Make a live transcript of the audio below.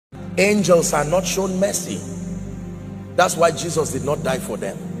Angels are not shown mercy. That's why Jesus did not die for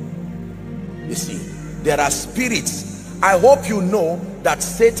them. You see, there are spirits. I hope you know that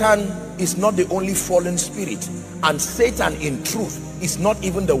Satan is not the only fallen spirit, and Satan in truth is not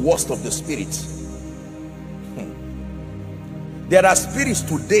even the worst of the spirits. There are spirits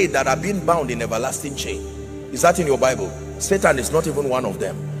today that are being bound in everlasting chain. Is that in your Bible? Satan is not even one of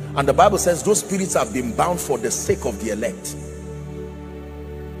them. And the Bible says those spirits have been bound for the sake of the elect.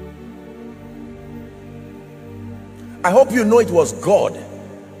 I hope you know it was God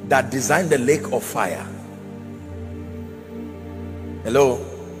that designed the lake of fire. Hello?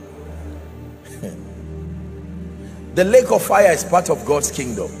 The lake of fire is part of God's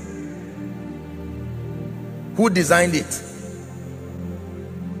kingdom. Who designed it?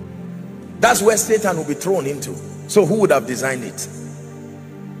 That's where Satan will be thrown into. So who would have designed it?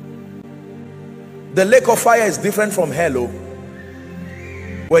 The lake of fire is different from hell. Oh.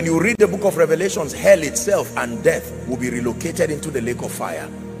 When you read the book of Revelations, hell itself and death will be relocated into the lake of fire.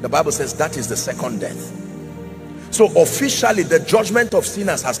 The Bible says that is the second death. So officially the judgment of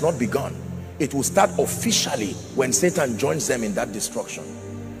sinners has not begun. It will start officially when Satan joins them in that destruction.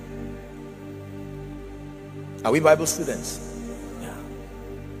 Are we Bible students? Yeah.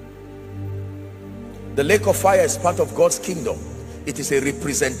 The lake of fire is part of God's kingdom. It is a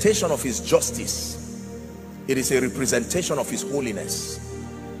representation of his justice. It is a representation of his holiness.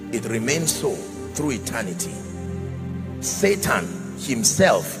 It remains so through eternity. Satan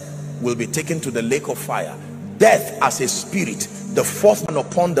himself will be taken to the lake of fire. Death as a spirit, the fourth one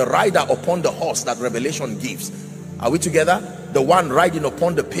upon the rider upon the horse that Revelation gives. Are we together? The one riding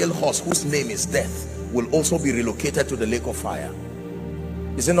upon the pale horse whose name is death will also be relocated to the lake of fire.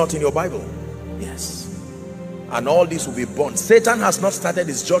 Is it not in your Bible? Yes. And all this will be born. Satan has not started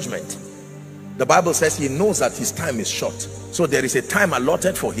his judgment. The Bible says he knows that his time is short. So there is a time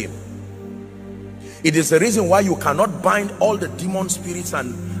allotted for him. It is the reason why you cannot bind all the demon spirits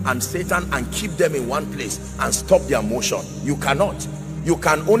and Satan and keep them in one place and stop their motion. You cannot. You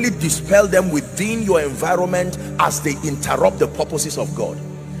can only dispel them within your environment as they interrupt the purposes of God.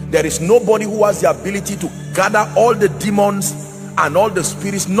 There is nobody who has the ability to gather all the demons and all the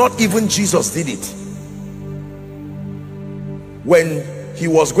spirits. Not even Jesus did it. When he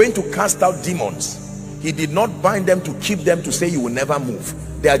was going to cast out demons, he did not bind them to keep them to say you will never move.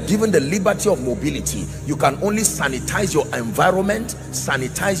 They are given the liberty of mobility. You can only sanitize your environment,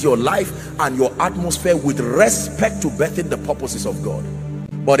 sanitize your life and your atmosphere with respect to birthing the purposes of God.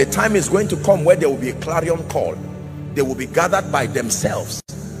 But a time is going to come where there will be a clarion call. They will be gathered by themselves.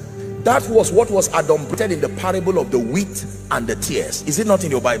 That was what was adumbrated in the parable of the wheat and the tares. Is it not in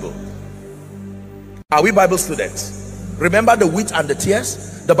your Bible? Are we Bible students? Remember the wheat and the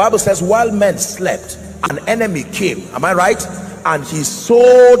tares? The Bible says while men slept, an enemy came. Am I right? And he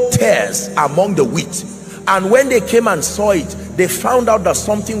sowed tares among the wheat. And when they came and saw it, they found out that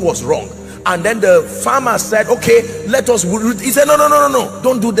something was wrong. And then the farmer said, okay, let us root. He said, no,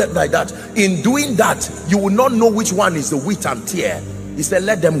 don't do that like that. In doing that, you will not know which one is the wheat and tare. He said,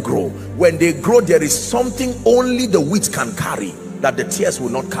 let them grow. When they grow, there is something only the wheat can carry that the tares will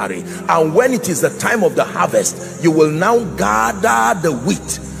not carry. And when it is the time of the harvest, you will now gather the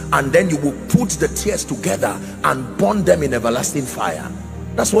wheat and then you will put the tares together and burn them in everlasting fire.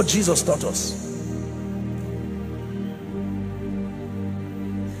 That's what Jesus taught us.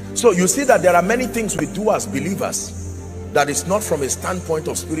 So you see that there are many things we do as believers that is not from a standpoint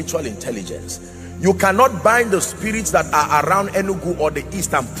of spiritual intelligence. You cannot bind the spirits that are around Enugu or the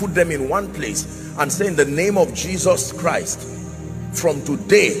east and put them in one place and say in the name of Jesus Christ, from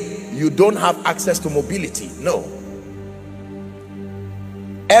today you don't have access to mobility. No.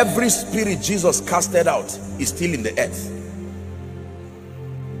 Every spirit Jesus casted out is still in the earth.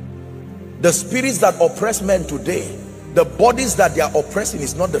 The spirits that oppress men today, the bodies that they are oppressing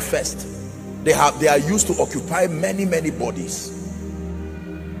is not the first. They are used to occupy many bodies.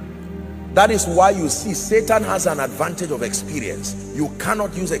 That is why you see Satan has an advantage of experience. You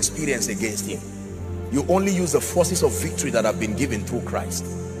cannot use experience against him. You only use the forces of victory that have been given through Christ.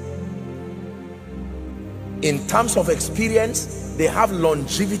 In terms of experience, they have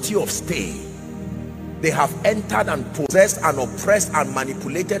longevity of stay. They have entered and possessed and oppressed and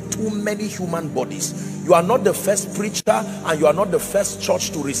manipulated too many human bodies. You are not the first preacher and you are not the first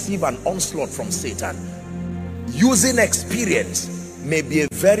church to receive an onslaught from Satan. Using experience may be a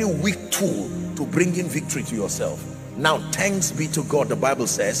very weak tool to bring in victory to yourself. Now, thanks be to God, the Bible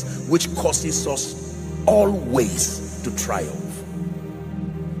says, which causes us always to triumph.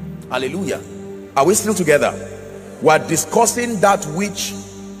 Hallelujah. Are we still together? We are discussing that which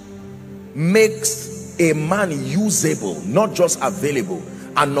makes a man usable, not just available.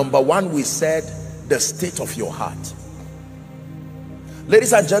 And number one, we said the state of your heart.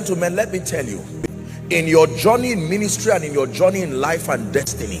 Ladies and gentlemen, let me tell you, in your journey in ministry and in your journey in life and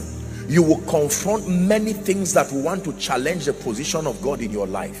destiny, you will confront many things that will want to challenge the position of God in your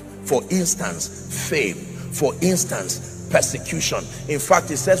life. For instance, fame. For instance, persecution. In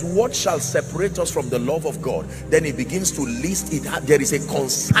fact, it says, what shall separate us from the love of God? Then it begins to list it. There is a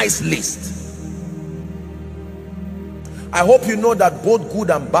concise list. I hope you know that both good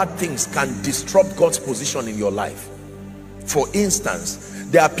and bad things can disrupt God's position in your life. For instance,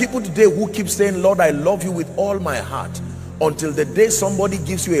 there are people today who keep saying, Lord, I love you with all my heart, until the day somebody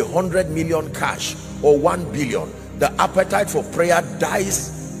gives you 100 million cash or 1 billion. The appetite for prayer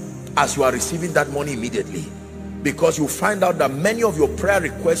dies as you are receiving that money immediately, because you find out that many of your prayer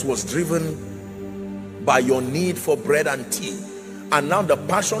requests was driven by your need for bread and tea, and now the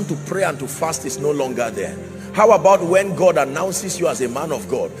passion to pray and to fast is no longer there. How about when God announces you as a man of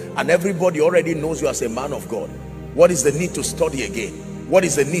God and everybody already knows you as a man of God? What is the need to study again? What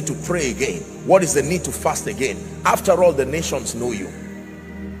is the need to pray again? What is the need to fast again? After all, the nations know you.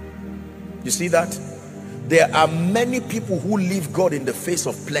 You see that? There are many people who leave God in the face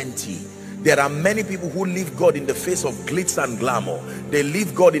of plenty. There are many people who leave God in the face of glitz and glamour. They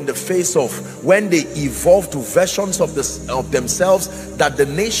leave God in the face of when they evolve to versions of themselves that the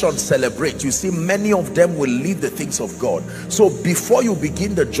nations celebrate. You see, many of them will leave the things of God. So before you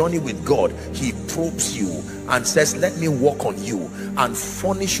begin the journey with God, he probes you and says, let me work on you and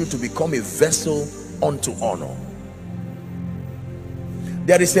furnish you to become a vessel unto honor.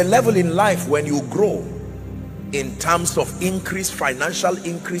 There is a level in life when you grow in terms of increase, financial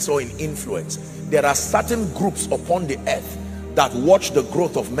increase, or in influence. There are certain groups upon the earth that watch the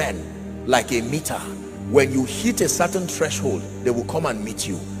growth of men like a meter. When you hit a certain threshold, they will come and meet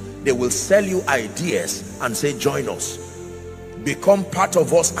you. They will sell you ideas and say, join us, become part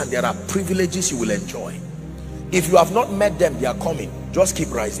of us, and there are privileges you will enjoy. If you have not met them, they are coming. Just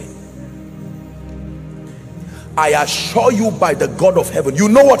keep rising. I assure you by the God of heaven, you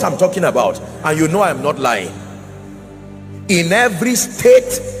know what I'm talking about, and you know I'm not lying. In every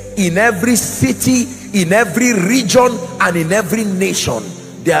state, in every city, in every region, and in every nation,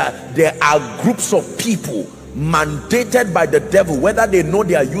 there are groups of people mandated by the devil, whether they know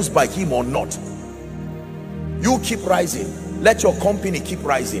they are used by him or not. You keep rising. Let your company keep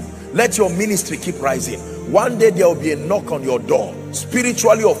rising. Let your ministry keep rising. One day there will be a knock on your door,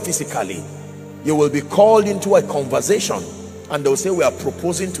 spiritually or physically. You will be called into a conversation and they will say, we are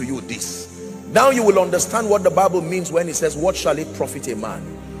proposing to you this. Now you will understand what the Bible means when it says, what shall it profit a man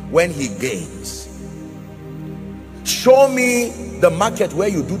when he gains? Show me the market where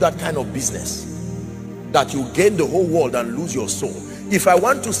you do that kind of business, that you gain the whole world and lose your soul. If I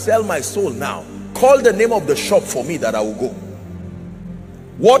want to sell my soul now, call the name of the shop for me that I will go.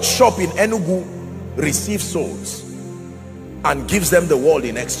 What shop in Enugu receives souls and gives them the world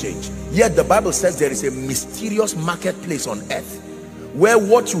in exchange? Yet the Bible says there is a mysterious marketplace on earth where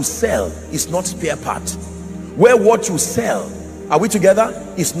what you sell is not spare part, where what you sell, are we together,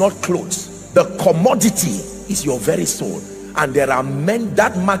 is not clothes. The commodity is your very soul. And there are men,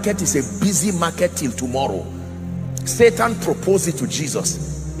 that market is a busy market till tomorrow. Satan proposed it to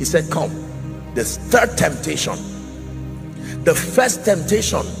Jesus. He said, come. The third temptation, the first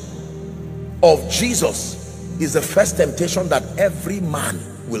temptation of Jesus is the first temptation that every man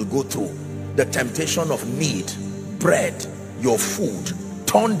will go through. The temptation of need, bread, your food.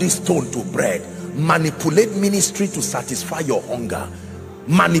 Turn this stone to bread. Manipulate ministry to satisfy your hunger.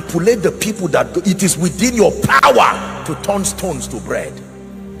 Manipulate the people that it is within your power to turn stones to bread.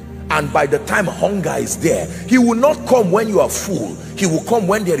 And by the time hunger is there, he will not come when you are full. He will come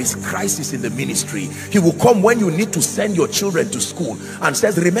when there is crisis in the ministry. He will come when you need to send your children to school and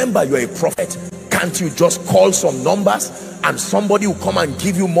says, remember, you're a prophet. Can't you just call some numbers and somebody will come and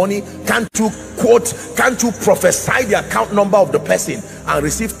give you money? Can't you quote, can't you prophesy the account number of the person and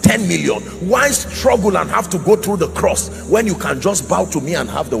receive 10 million? Why struggle and have to go through the cross when you can just bow to me and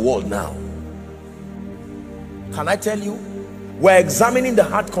have the world now? Can I tell you? We're examining the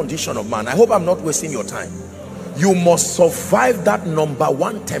heart condition of man. I hope I'm not wasting your time. You must survive that number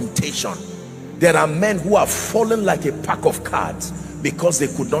one temptation. There are men who have fallen like a pack of cards because they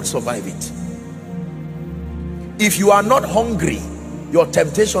could not survive it. If you are not hungry, your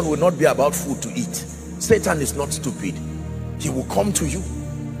temptation will not be about food to eat. Satan is not stupid. He will come to you.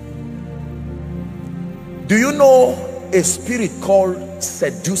 Do you know a spirit called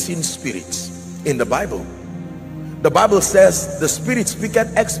seducing spirits in the Bible? The Bible says, the Spirit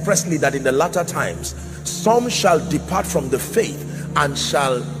speaketh expressly that in the latter times some shall depart from the faith and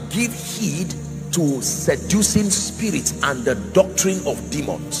shall give heed to seducing spirits and the doctrine of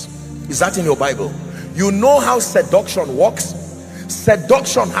demons. Is that in your Bible? You know how seduction works?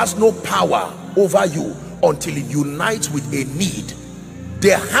 Seduction has no power over you until it unites with a need.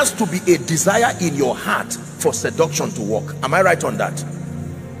 There has to be a desire in your heart for seduction to work. Am I right on that?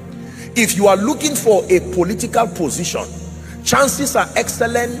 If you are looking for a political position, chances are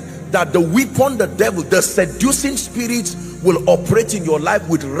excellent that the weapon, the devil, the seducing spirits will operate in your life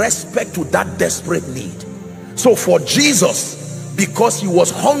with respect to that desperate need. So for Jesus, because he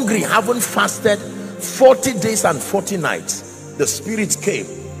was hungry, having fasted 40 days and 40 nights, the spirits came.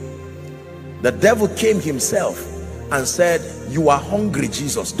 The devil came himself and said, you are hungry,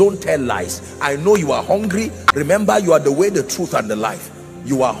 Jesus. Don't tell lies. I know you are hungry. Remember, you are the way, the truth, and the life.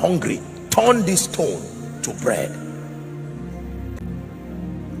 You are hungry. Turn this stone to bread.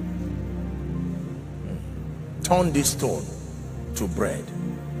 Turn this stone to bread.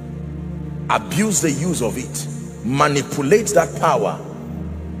 Abuse the use of it. Manipulate that power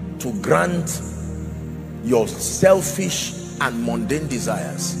to grant your selfish and mundane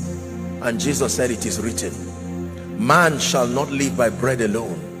desires. And Jesus said, it is written, man shall not live by bread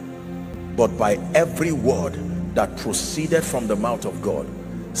alone, but by every word that proceeded from the mouth of God.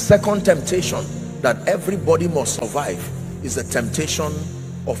 Second temptation that everybody must survive is the temptation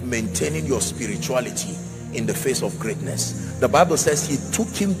of maintaining your spirituality in the face of greatness. The Bible says he took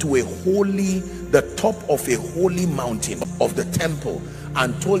him to the top of a holy mountain of the temple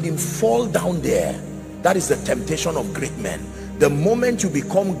and told him, fall down there. That is the temptation of great men. The moment you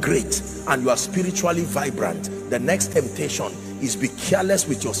become great and you are spiritually vibrant, the next temptation is be careless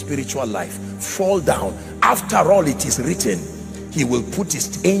with your spiritual life. Fall down. After all, it is written, he will put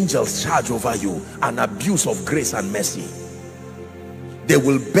his angels charge over you, an abuse of grace and mercy. They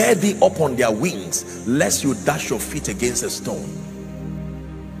will bear thee up on their wings, lest you dash your feet against a stone.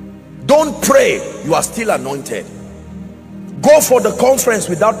 Don't pray, you are still anointed. Go for the conference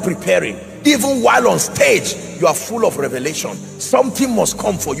without preparing. Even while on stage, you are full of revelation. Something must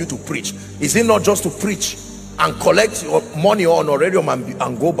come for you to preach. Is it not just to preach and collect your money on honorarium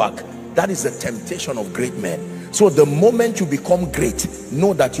and go back? That is the temptation of great men. So the moment you become great,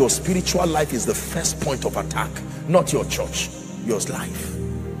 know that your spiritual life is the first point of attack, not your church, your life.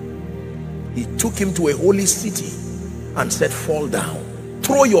 He took him to a holy city and said, fall down,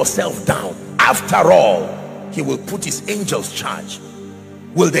 throw yourself down. After all, he will put his angels charge.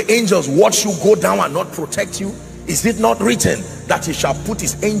 Will the angels watch you go down and not protect you? Is it not written that he shall put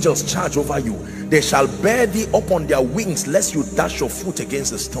his angels charge over you? They shall bear thee up on their wings, lest you dash your foot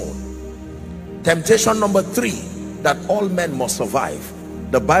against a stone. Temptation number 3 that all men must survive.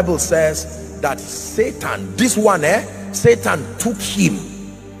 The Bible says that Satan, this one, Satan took him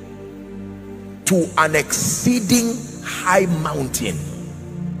to an exceeding high mountain.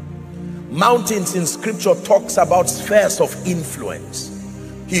 Mountains in scripture talks about spheres of influence.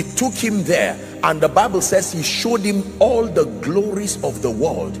 He took him there, and the Bible says he showed him all the glories of the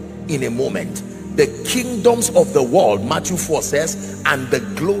world in a moment. The kingdoms of the world, Matthew 4 says, and the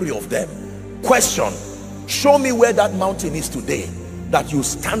glory of them. Question, show me where that mountain is today that you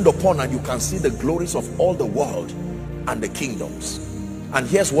stand upon and you can see the glories of all the world and the kingdoms. And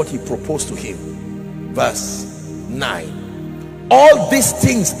here's what he proposed to him. Verse 9. All these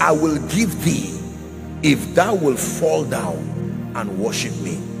things I will give thee if thou wilt fall down and worship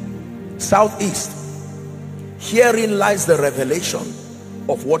me. Southeast, herein lies the revelation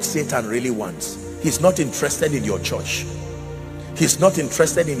of what Satan really wants. He's not interested in your church. He's not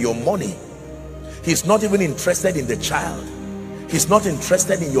interested in your money. He's not even interested in the child. He's not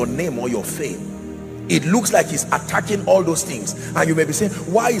interested in your name or your fame. It looks like he's attacking all those things, and you may be saying,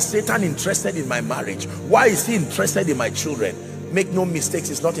 why is Satan interested in my marriage? Why is he interested in my children? Make no mistakes,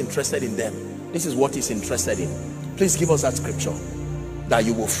 he's not interested in them. This is what he's interested in. Please give us that scripture, that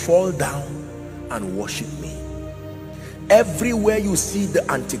you will fall down and worship me. Everywhere you see the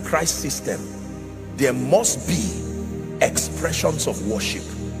Antichrist system, there must be expressions of worship.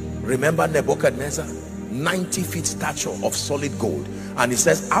 Remember Nebuchadnezzar, 90 feet stature of solid gold, and he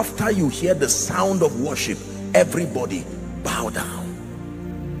says, after you hear the sound of worship, everybody bow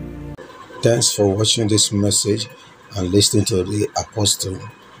down. Thanks for watching this message and listening to the apostle.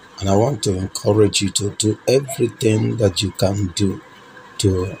 And I want to encourage you to do everything that you can do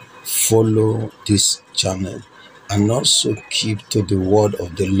to follow this channel, and also keep to the word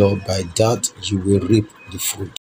of the Lord. By that you will reap the fruit.